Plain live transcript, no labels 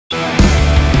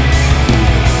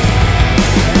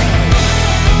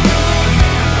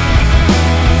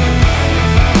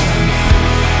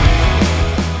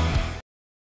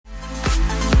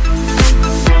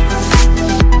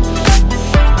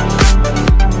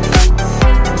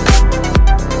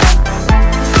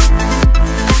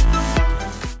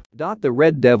The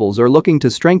Red Devils are looking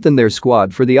to strengthen their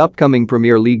squad for the upcoming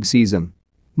Premier League season.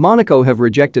 Monaco have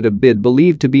rejected a bid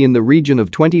believed to be in the region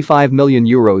of €25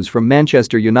 million from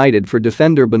Manchester United for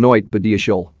defender Benoit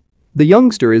Badiashile. The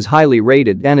youngster is highly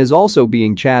rated and is also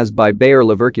being chased by Bayer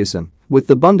Leverkusen, with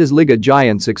the Bundesliga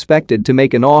giants expected to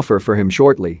make an offer for him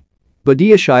shortly.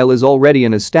 Badiashile is already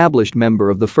an established member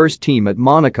of the first team at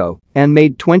Monaco and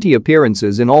made 20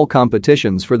 appearances in all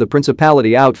competitions for the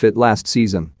Principality outfit last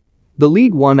season. The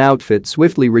Ligue 1 outfit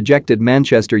swiftly rejected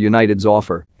Manchester United's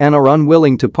offer and are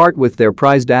unwilling to part with their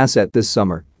prized asset this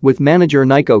summer, with manager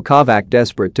Niko Kovac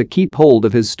desperate to keep hold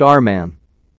of his star man.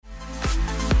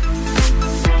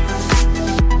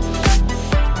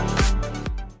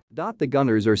 The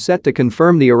Gunners are set to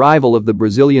confirm the arrival of the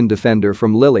Brazilian defender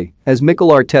from Ligue as Mikel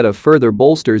Arteta further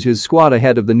bolsters his squad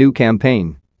ahead of the new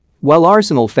campaign. While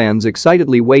Arsenal fans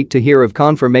excitedly wait to hear of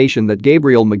confirmation that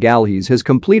Gabriel Magalhaes has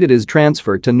completed his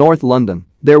transfer to North London,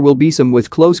 there will be some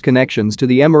with close connections to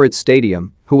the Emirates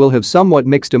Stadium who will have somewhat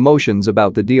mixed emotions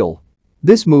about the deal.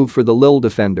 This move for the Lille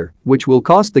defender, which will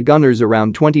cost the Gunners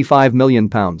around £25 million,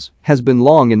 has been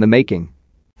long in the making.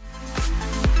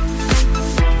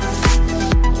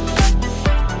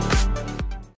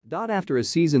 After a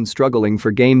season struggling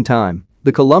for game time,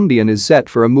 the Colombian is set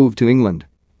for a move to England.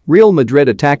 Real Madrid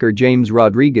attacker James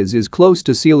Rodriguez is close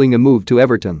to sealing a move to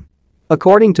Everton.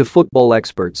 According to football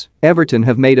experts, Everton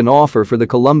have made an offer for the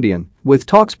Colombian, with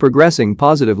talks progressing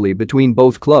positively between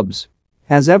both clubs.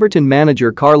 As Everton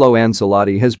manager Carlo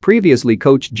Ancelotti has previously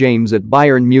coached James at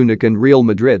Bayern Munich and Real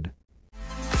Madrid.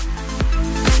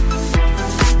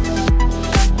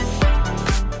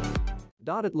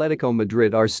 Atletico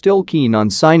Madrid are still keen on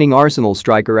signing Arsenal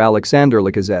striker Alexander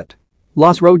Lacazette.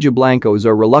 Los Rojiblancos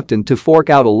are reluctant to fork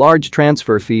out a large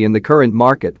transfer fee in the current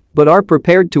market, but are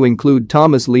prepared to include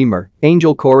Thomas Lemar,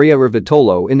 Angel Correa or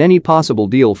Vitolo in any possible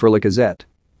deal for Lacazette.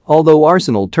 Although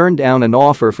Arsenal turned down an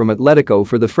offer from Atletico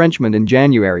for the Frenchman in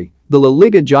January, the La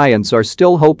Liga giants are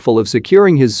still hopeful of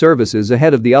securing his services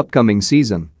ahead of the upcoming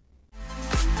season.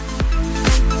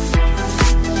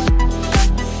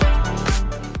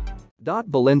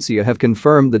 Valencia have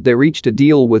confirmed that they reached a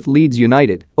deal with Leeds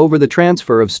United over the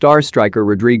transfer of star striker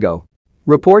Rodrigo.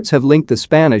 Reports have linked the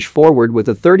Spanish forward with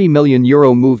a €30 million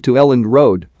move to Elland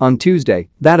Road on Tuesday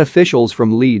that officials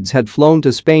from Leeds had flown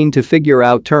to Spain to figure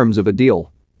out terms of a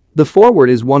deal. The forward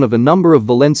is one of a number of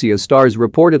Valencia stars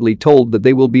reportedly told that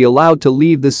they will be allowed to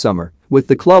leave this summer, with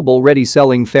the club already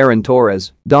selling Ferran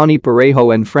Torres, Dani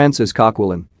Parejo and Francis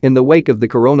Coquelin in the wake of the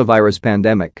coronavirus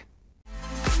pandemic.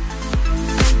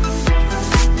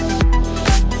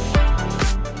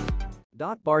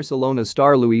 Barcelona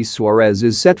star Luis Suarez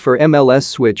is set for MLS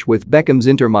switch with Beckham's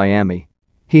Inter Miami.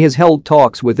 He has held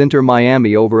talks with Inter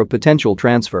Miami over a potential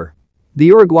transfer. The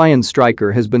Uruguayan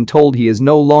striker has been told he is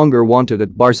no longer wanted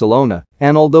at Barcelona,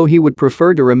 and although he would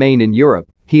prefer to remain in Europe,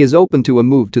 he is open to a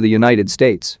move to the United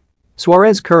States.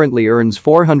 Suarez currently earns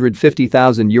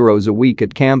 €450,000 a week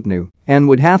at Camp Nou and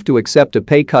would have to accept a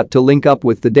pay cut to link up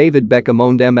with the David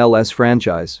Beckham-owned MLS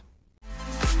franchise.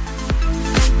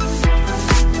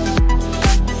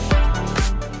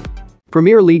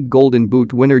 Premier League Golden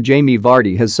Boot winner Jamie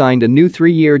Vardy has signed a new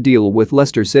 3-year deal with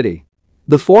Leicester City.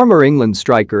 The former England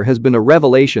striker has been a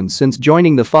revelation since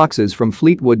joining the Foxes from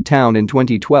Fleetwood Town in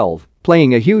 2012,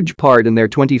 playing a huge part in their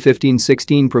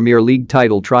 2015-16 Premier League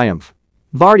title triumph.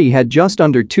 Vardy had just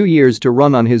under 2 years to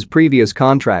run on his previous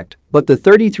contract, but the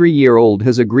 33-year-old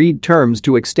has agreed terms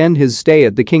to extend his stay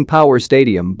at the King Power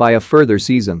Stadium by a further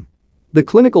season. The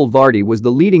clinical Vardy was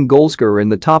the leading goalscorer in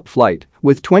the top flight,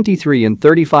 with 23 in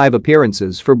 35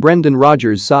 appearances for Brendan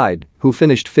Rodgers' side, who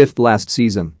finished 5th last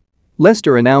season.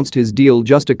 Leicester announced his deal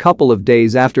just a couple of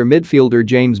days after midfielder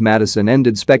James Maddison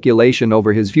ended speculation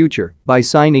over his future by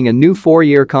signing a new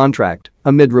 4-year contract,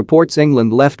 amid reports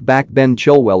England left-back Ben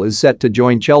Chilwell is set to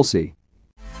join Chelsea.